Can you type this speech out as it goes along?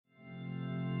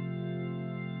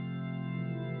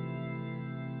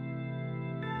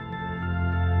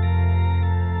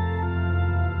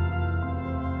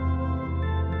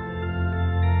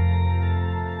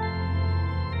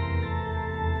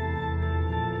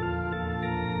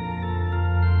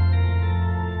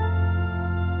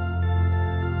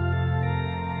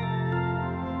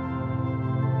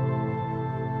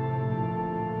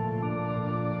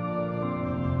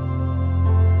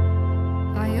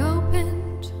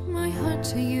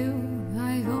to you,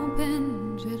 I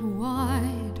opened it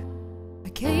wide. I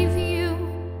gave you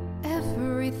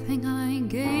everything, I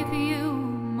gave you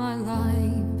my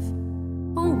life.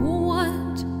 Oh,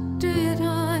 what did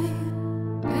I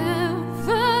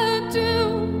ever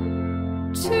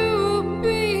do to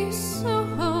be so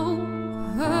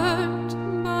hurt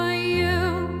by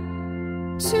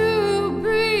you? To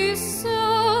be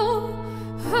so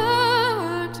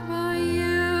hurt by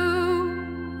you?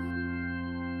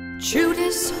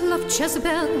 Judas loved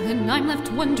Jezebel, and I'm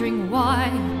left wondering why.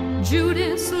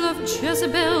 Judas loved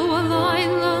Jezebel while I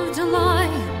loved a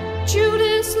lie.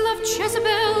 Judas loved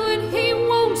Jezebel and he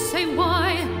won't say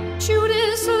why.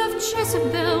 Judas loved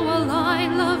Jezebel while I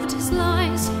loved his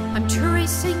lies. I'm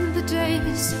tracing the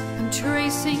days, I'm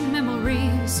tracing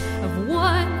memories of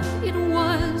what it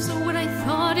was, what I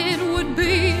thought it would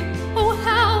be. Oh,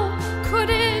 how could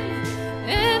it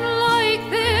end like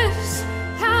this?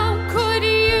 How could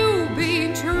you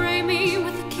betray me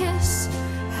with a kiss?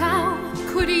 How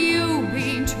could you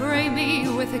betray me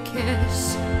with a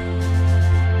kiss?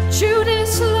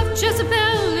 Judas loved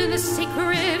Jezebel in the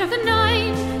secret of the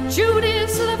night.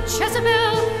 Judas loved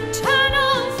Jezebel, turn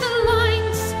off the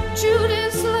lights.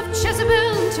 Judas loved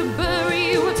Jezebel to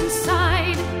bury what's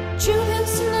inside.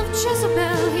 Judas loved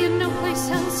Jezebel, he had no place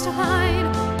else to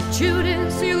hide.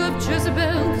 Judas, you loved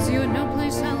Jezebel, cause you had no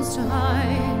place else to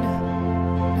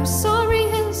hide. No sorrow